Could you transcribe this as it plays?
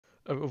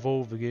Out of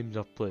all the games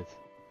I've played,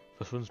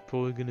 this one's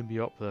probably going to be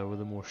up there with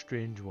the more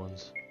strange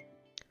ones.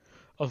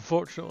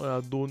 Unfortunately, I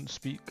don't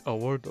speak a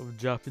word of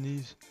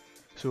Japanese,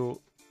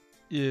 so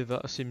yeah,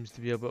 that seems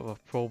to be a bit of a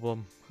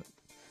problem.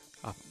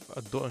 I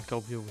don't think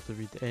I'll be able to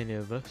read any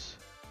of this,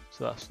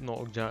 so that's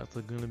not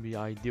exactly going to be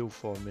ideal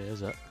for me,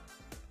 is it?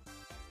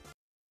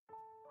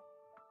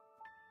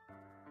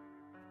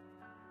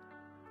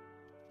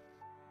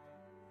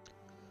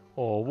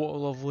 Oh, what a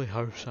lovely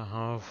house I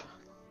have.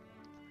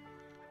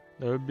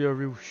 Now, it would be a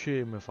real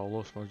shame if I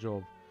lost my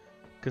job,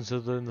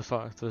 considering the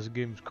fact this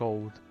game's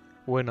called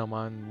When a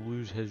Man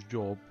Lose His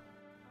Job.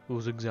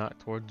 Those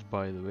exact words,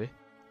 by the way.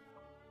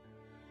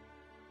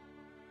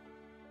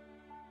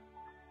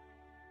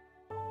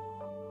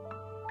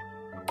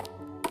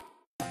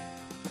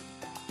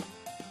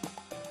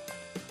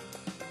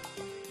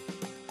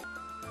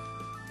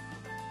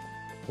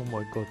 Oh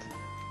my god.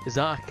 Is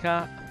that a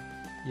cat?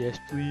 Yes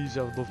please,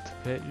 I would love to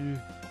pet you.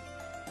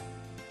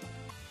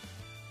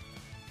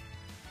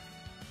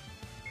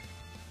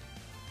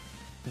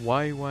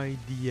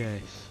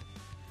 YYDS.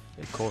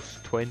 It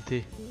costs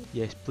 20.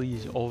 Yes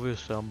please,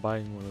 obviously I'm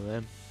buying one of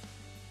them.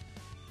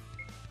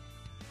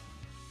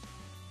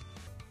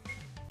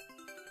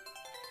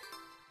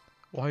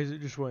 Why has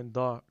it just went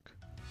dark?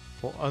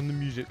 Well, and the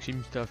music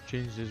seems to have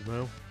changed as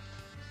well.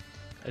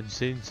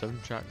 Insane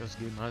soundtrack this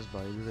game has,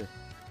 by the way.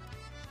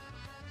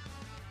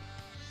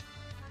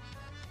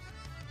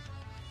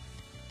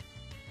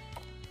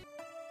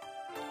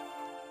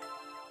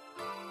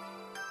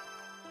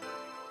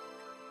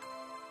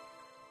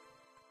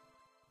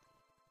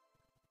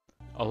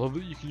 I love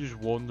that you can just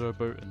wander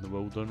about in the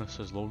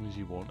wilderness as long as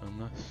you want in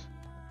this.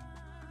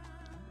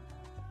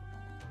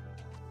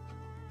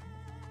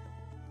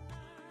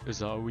 Is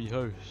that a wee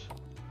house?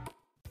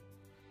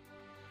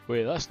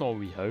 Wait, that's not a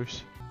wee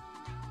house.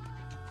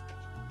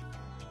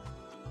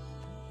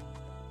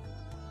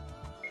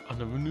 I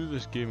never knew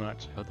this game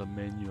actually had a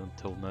menu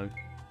until now.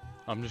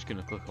 I'm just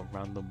gonna click on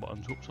random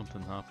buttons, hope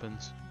something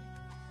happens.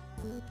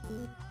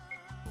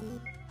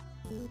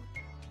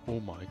 Oh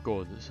my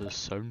god, it says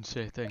sound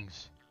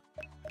settings.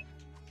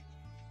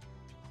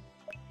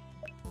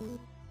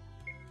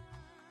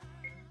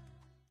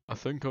 I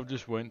think I've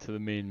just went to the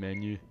main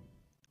menu.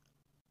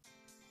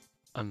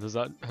 And has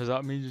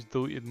that mean it's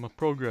deleted my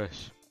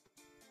progress?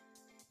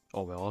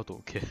 Oh well, I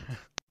don't care.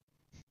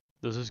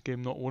 Does this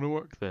game not want to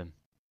work then?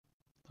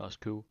 That's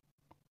cool.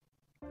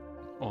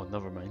 Oh,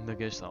 never mind, I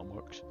guess that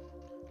works.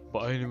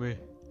 But anyway,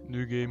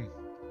 new game,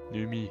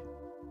 new me.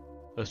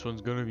 This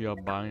one's gonna be a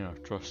banger,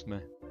 trust me.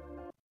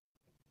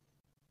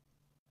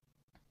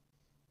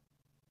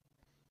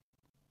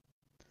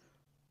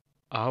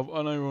 I have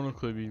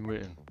unironically been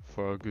waiting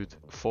for a good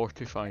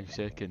 45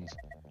 seconds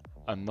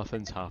and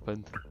nothing's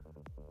happened.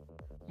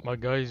 My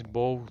guy's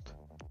bald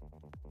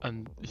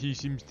and he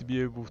seems to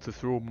be able to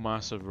throw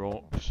massive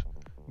rocks.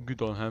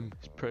 Good on him,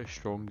 he's a pretty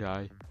strong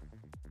guy.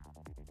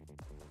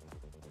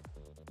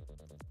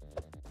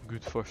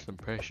 Good first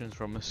impressions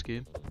from this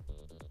game.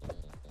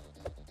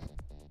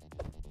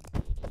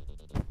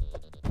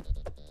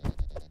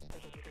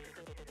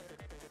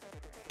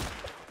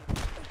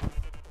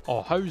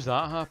 Oh, how's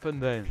that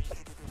happened then?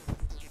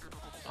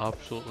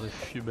 Absolutely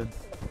fuming.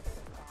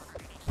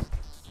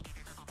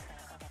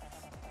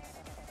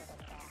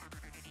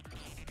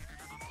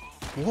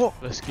 What?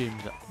 This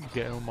game's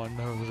getting on my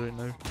nerves right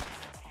now.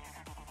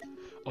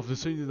 I've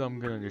decided I'm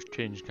gonna just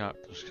change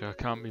characters because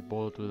I can't be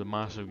bothered with a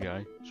massive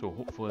guy, so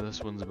hopefully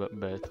this one's a bit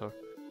better.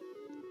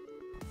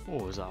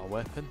 Oh, is that a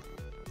weapon?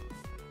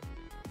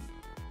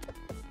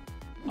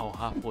 I'll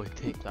happily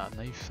take that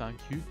knife, thank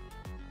you.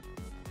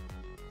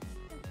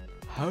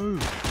 How?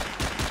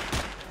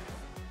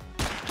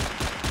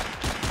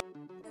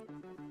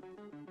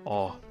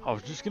 Oh, I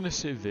was just gonna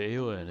save the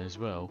alien as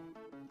well.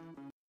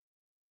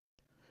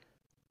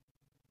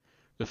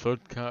 The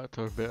third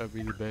character better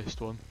be the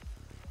best one,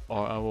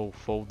 or I will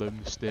fall down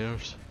the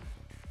stairs.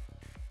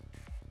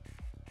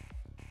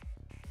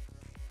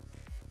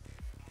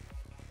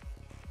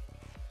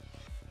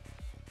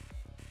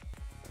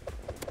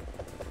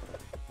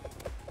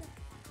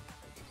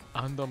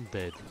 And I'm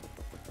dead.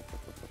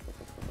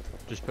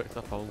 Just picked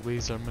up a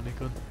laser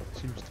minigun,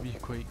 seems to be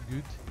quite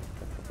good.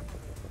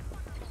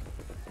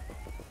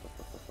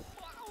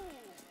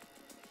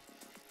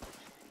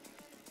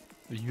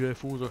 The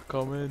UFOs are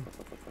coming.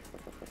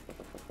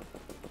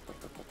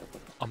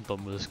 I'm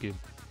done with this game.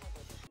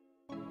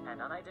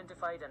 An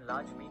unidentified and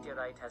large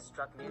meteorite has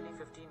struck nearly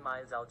 15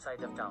 miles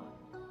outside of town.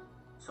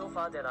 So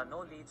far there are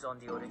no leads on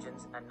the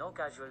origins and no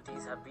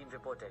casualties have been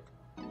reported.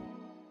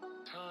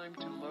 Time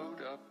to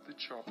load up the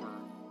chopper.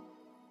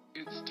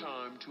 It's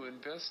time to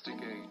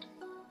investigate.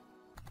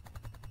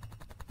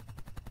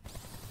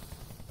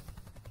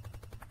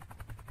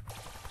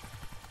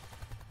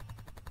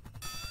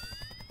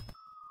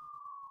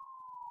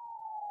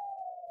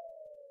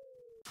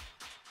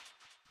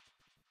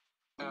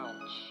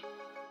 Ouch.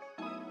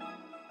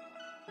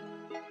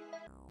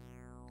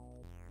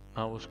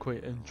 That was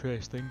quite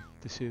interesting,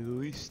 to say the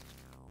least.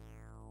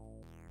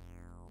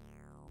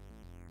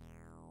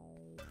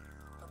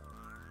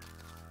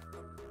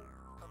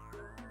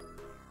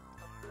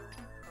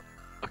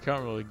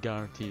 can't really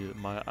guarantee that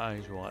my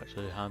eyes will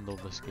actually handle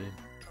this game.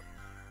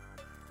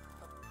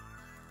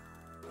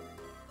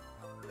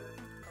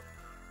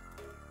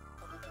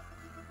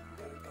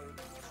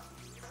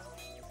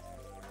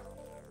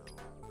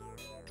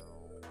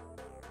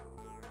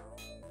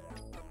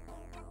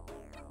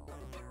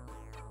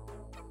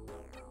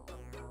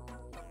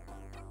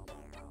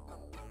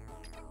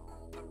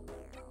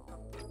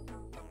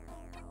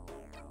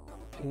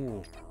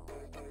 Oh,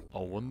 I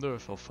wonder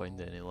if I'll find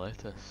any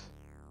lettuce.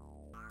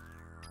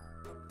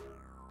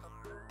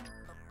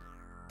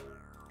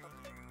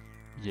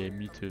 Yeah,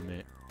 me too,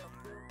 mate.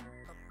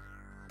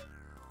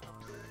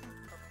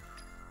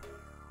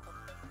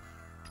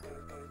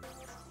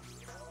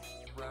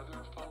 Rather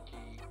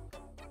funky.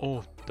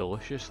 Oh,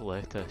 delicious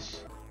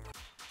lettuce.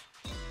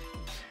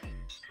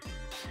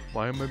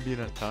 Why am I being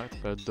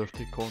attacked by a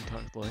dirty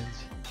contact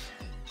lens?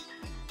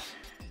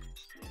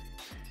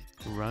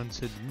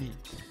 Rancid meat.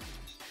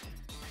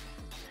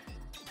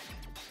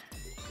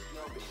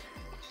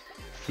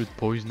 Food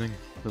poisoning,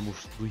 the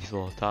most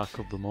lethal attack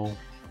of them all.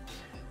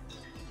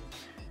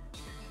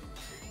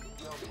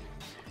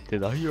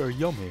 Did I hear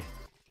yummy?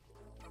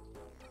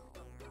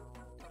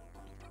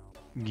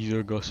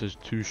 Geezer Gus is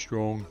too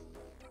strong.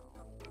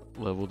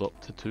 Leveled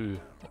up to 2.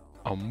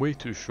 I'm way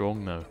too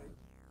strong now.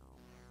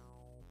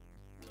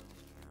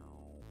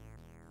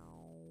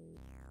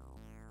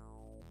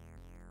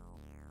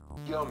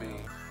 Yummy.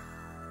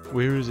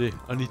 Where is he?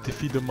 I need to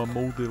feed him my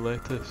mouldy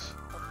lettuce.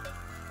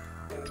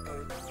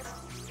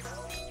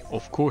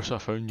 Of course I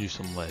found you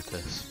some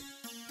lettuce.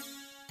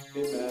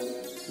 Hey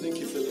man, thank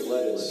you for the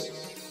lettuce.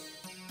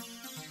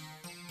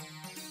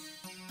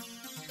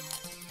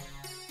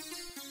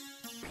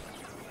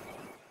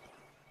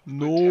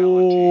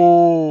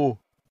 No!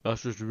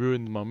 That's just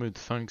ruined my mood.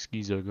 Thanks,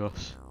 Geezer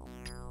Gus.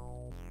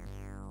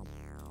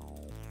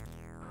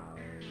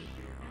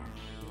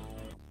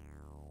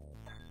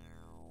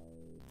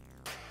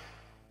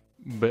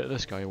 Bet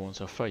this guy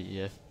wants a fight,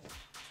 yeah?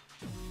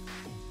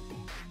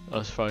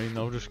 That's fine,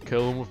 I'll just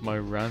kill him with my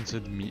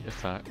rancid meat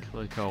attack,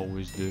 like I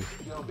always do.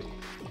 Yummy.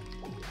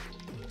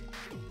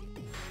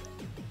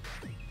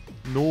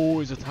 No,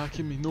 he's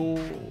attacking me, no!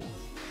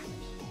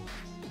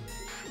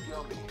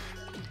 Yummy.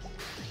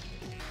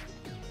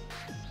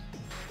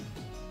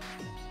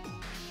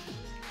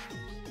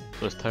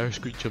 Let's tire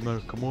screech him now,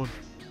 come on.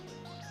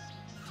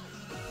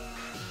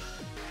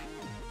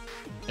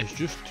 It's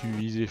just too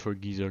easy for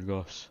Geezer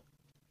Gus.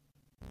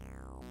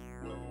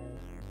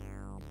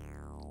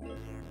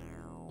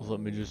 Let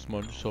me just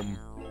munch some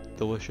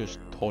delicious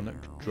tonic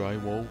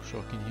drywall so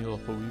I can heal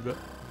up a wee bit.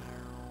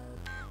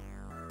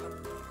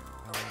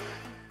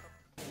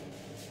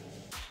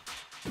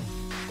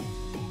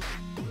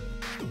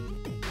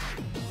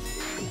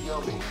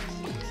 Yummy.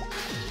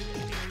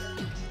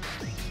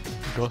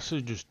 Gus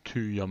is just too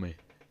yummy.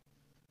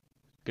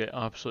 Get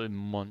absolutely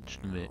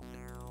munched, mate.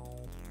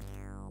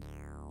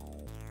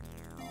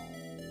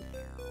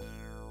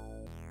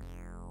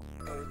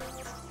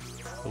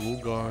 Hello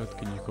guard,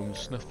 can you come and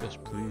sniff this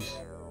please?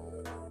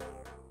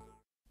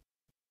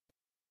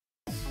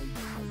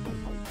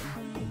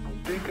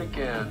 Think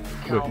again,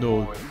 Wait,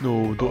 no, cowboy.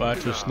 no, don't Open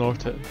actually up.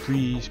 snort it.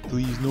 Please,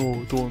 please,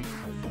 no,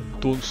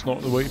 don't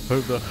snort the white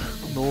powder.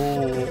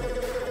 No.